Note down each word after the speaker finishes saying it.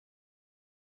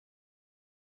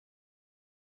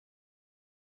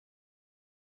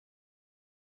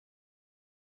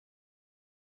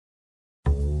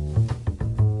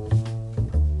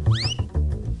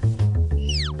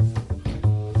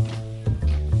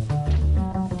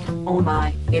Oh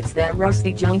my, it's that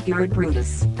rusty junkyard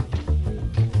Brutus.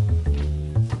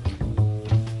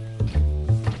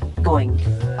 Going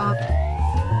up.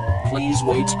 Please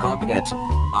wait, cockpit.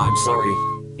 I'm sorry.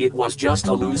 It was just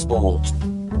a loose bolt.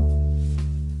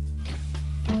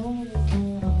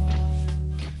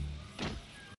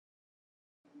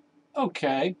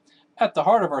 Okay, at the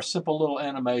heart of our simple little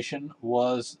animation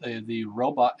was the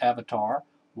robot avatar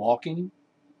walking,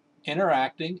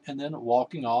 interacting, and then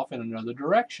walking off in another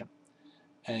direction.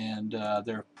 And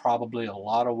there are probably a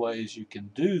lot of ways you can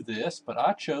do this, but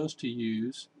I chose to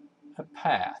use a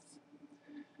path.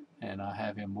 And I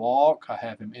have him walk, I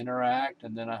have him interact,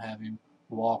 and then I have him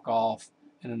walk off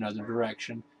in another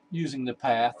direction using the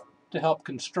path to help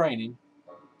constrain him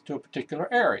to a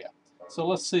particular area. So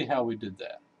let's see how we did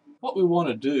that. What we want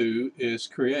to do is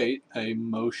create a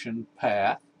motion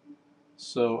path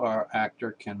so our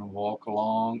actor can walk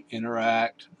along,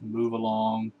 interact, move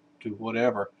along to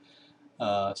whatever.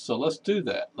 So let's do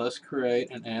that. Let's create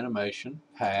an animation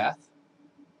path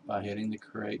by hitting the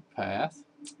create path,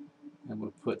 and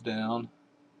we'll put down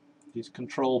these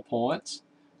control points.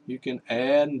 You can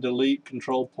add and delete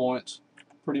control points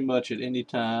pretty much at any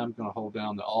time. I'm going to hold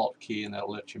down the Alt key and that'll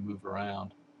let you move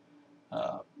around.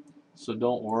 So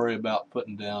don't worry about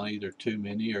putting down either too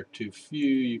many or too few.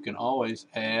 You can always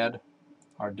add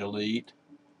or delete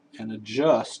and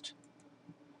adjust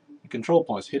the control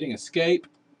points. Hitting escape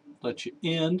lets you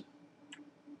end,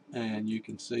 and you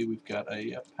can see we've got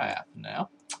a path now.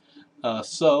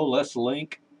 So let's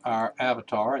link our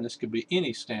avatar, and this could be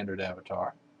any standard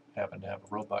avatar. I happen to have a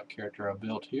robot character I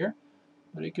built here,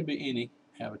 but it could be any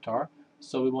avatar.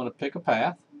 So we want to pick a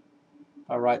path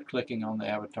by right-clicking on the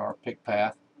avatar, pick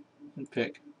path, and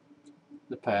pick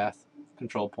the path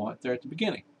control point there at the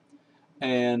beginning.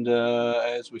 And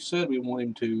as we said, we want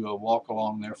him to walk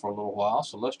along there for a little while,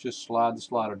 so let's just slide the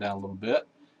slider down a little bit,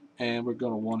 and we're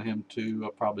going to want him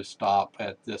to probably stop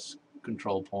at this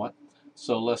control point.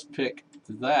 So let's pick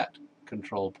that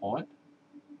control point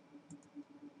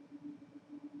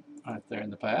right there in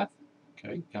the path.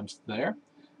 Okay, he comes there,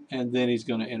 and then he's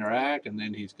going to interact, and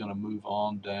then he's going to move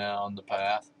on down the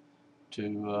path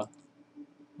to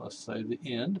let's say the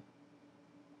end.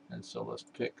 And so let's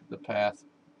pick the path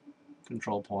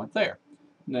control point there.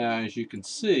 Now as you can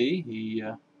see, he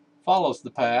follows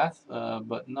the path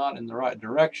but not in the right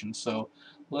direction. So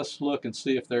let's look and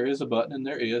see if there is a button, and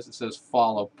there is. It says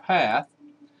follow path,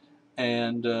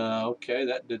 and okay,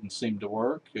 that didn't seem to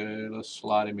work. Let's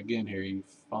slide him again here. He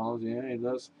follows, yeah,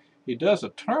 he does a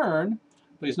turn,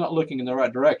 but he's not looking in the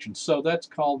right direction. So that's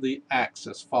called the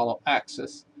axis, follow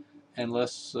axis. And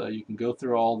you can go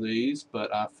through all these,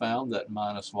 but I found that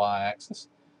minus y-axis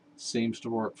seems to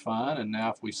work fine. And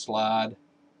now if we slide,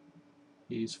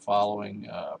 he's following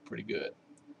pretty good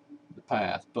the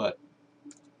path, but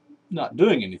not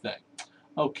doing anything.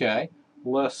 Okay,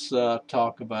 let's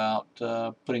talk about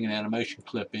putting an animation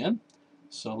clip in.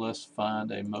 So let's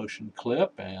find a motion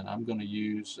clip, and I'm going to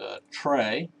use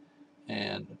Tray,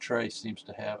 and Tray seems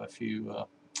to have a few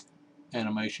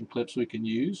animation clips we can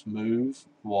use. Move,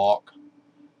 walk.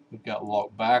 We've got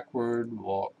walk backward,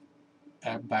 walk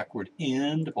backward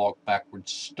end, walk backward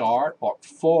start, walk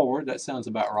forward. That sounds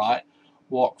about right.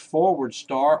 Walk forward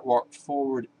start, walk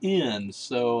forward end.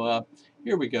 So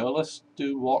here we go. Let's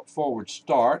do walk forward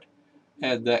start.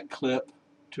 Add that clip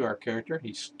to our character.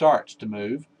 He starts to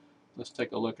move. Let's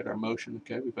take a look at our motion.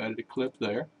 Okay, we've added a clip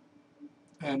there.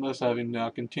 And let's have him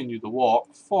now continue the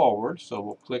walk forward. So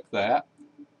we'll click that.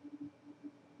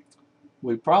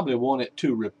 We probably want it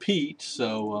to repeat,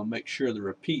 so make sure the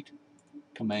repeat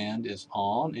command is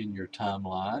on in your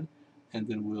timeline, and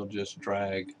then we'll just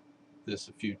drag this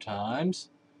a few times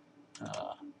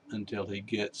until he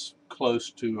gets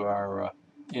close to our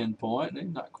end point. And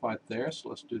he's not quite there, so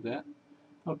let's do that.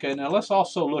 Okay, now let's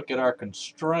also look at our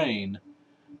constraint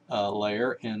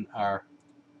layer in our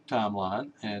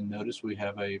timeline, and notice we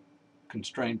have a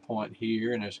constraint point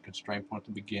here, and there's a constraint point at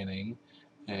the beginning,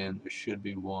 and there should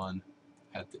be one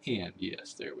at the end.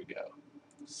 Yes, there we go.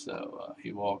 So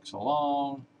he walks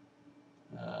along,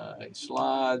 he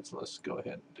slides. Let's go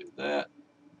ahead and do that.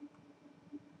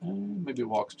 And maybe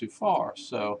walks too far.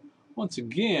 So once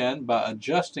again, by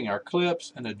adjusting our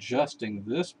clips and adjusting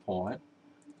this point,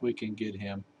 we can get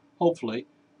him, hopefully,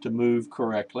 to move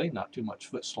correctly, not too much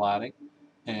foot sliding,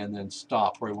 and then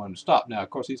stop where we want him to stop. Now, of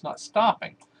course, he's not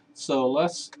stopping. So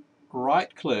let's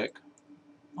right-click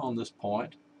on this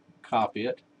point, copy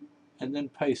it, and then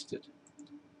paste it.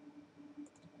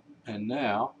 And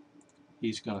now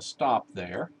he's going to stop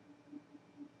there,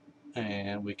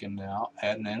 and we can now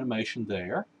add an animation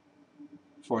there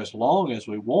for as long as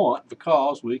we want,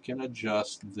 because we can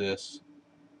adjust this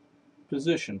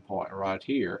position point right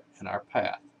here in our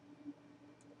path.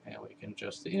 And we can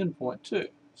adjust the endpoint too.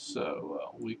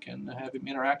 So we can have him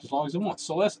interact as long as he wants.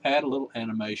 So let's add a little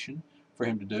animation for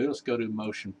him to do. Let's go to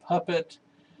Motion Puppet,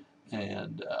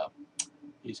 and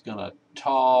he's going to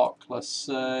talk, let's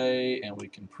say, and we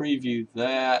can preview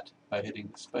that by hitting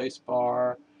the space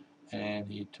bar, and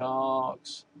he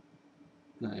talks,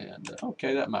 and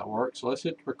okay, that might work. So let's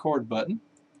hit the record button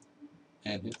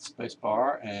and hit the space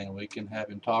bar, and we can have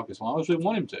him talk as long as we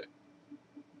want him to,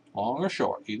 long or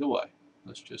short, either way.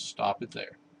 Let's just stop it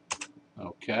there.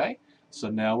 Okay, so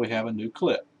now we have a new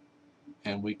clip,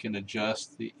 and we can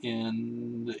adjust the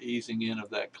end, the easing in of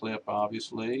that clip,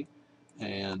 obviously,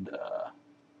 and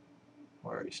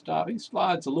where he stopped, he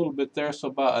slides a little bit there. So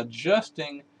by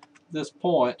adjusting this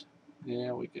point,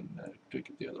 yeah, we can tweak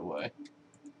it the other way.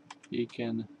 He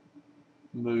can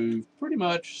move pretty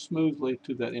much smoothly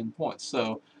to that end point.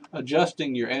 So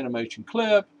adjusting your animation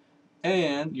clip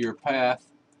and your path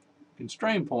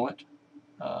constraint point,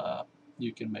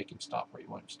 you can make him stop where you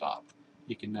want him to stop.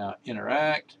 He can now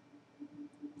interact,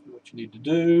 do what you need to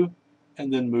do,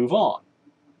 and then move on.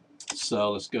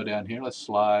 So let's go down here. Let's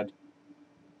slide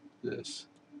this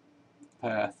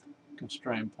path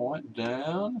constraint point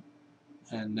down,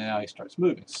 and now he starts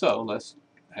moving. So let's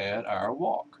add our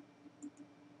walk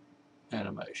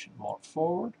animation. Walk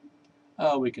forward.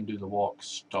 We can do the walk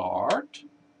start.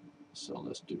 So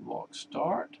let's do walk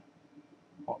start.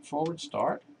 Walk forward,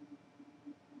 start.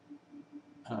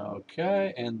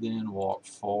 Okay, and then walk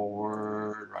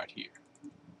forward right here.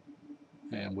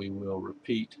 And we will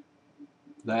repeat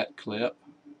that clip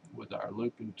with our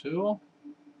looping tool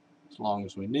as long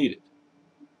as we need it.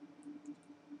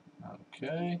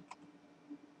 Okay,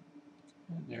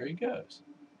 and there he goes.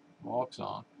 Walks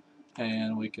on.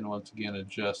 And we can once again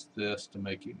adjust this to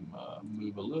make him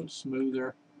move a little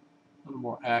smoother, a little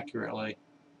more accurately.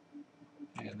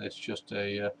 And that's just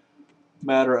a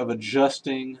matter of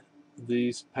adjusting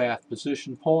these path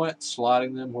position points,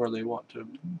 sliding them where they want to,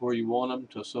 where you want them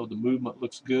to, so the movement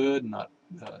looks good, not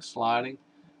sliding.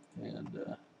 And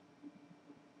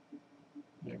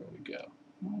there we go.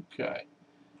 Okay,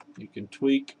 you can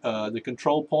tweak the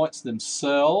control points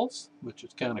themselves, which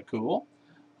is kind of cool.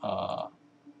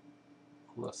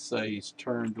 Let's say he's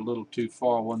turned a little too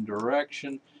far one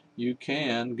direction. You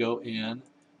can go in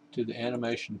to the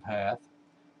animation path,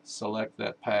 select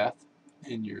that path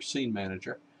in your scene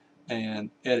manager, and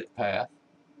edit path.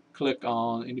 Click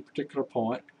on any particular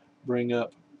point, bring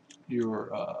up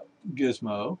your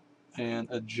gizmo, and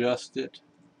adjust it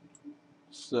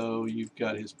so you've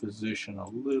got his position a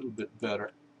little bit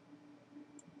better.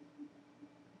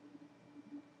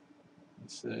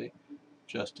 Let's see,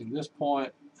 adjusting this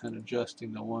point and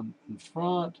adjusting the one in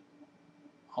front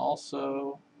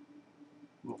also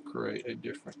will create a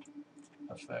different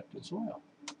effect as well.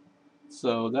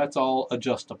 So that's all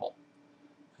adjustable,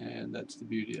 and that's the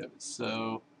beauty of it.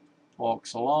 So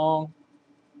walks along,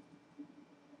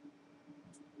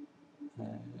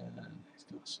 and he's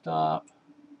going to stop.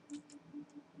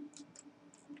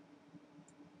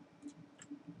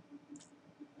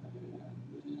 And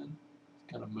then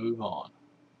he's going to move on.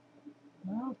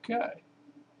 Okay.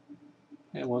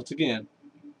 And once again,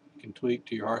 you can tweak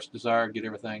to your heart's desire, get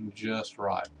everything just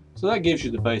right. So that gives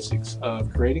you the basics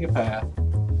of creating a path,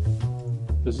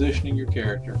 positioning your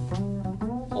character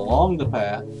along the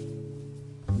path,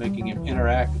 making him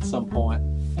interact at some point,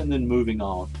 and then moving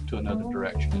on to another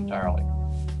direction entirely.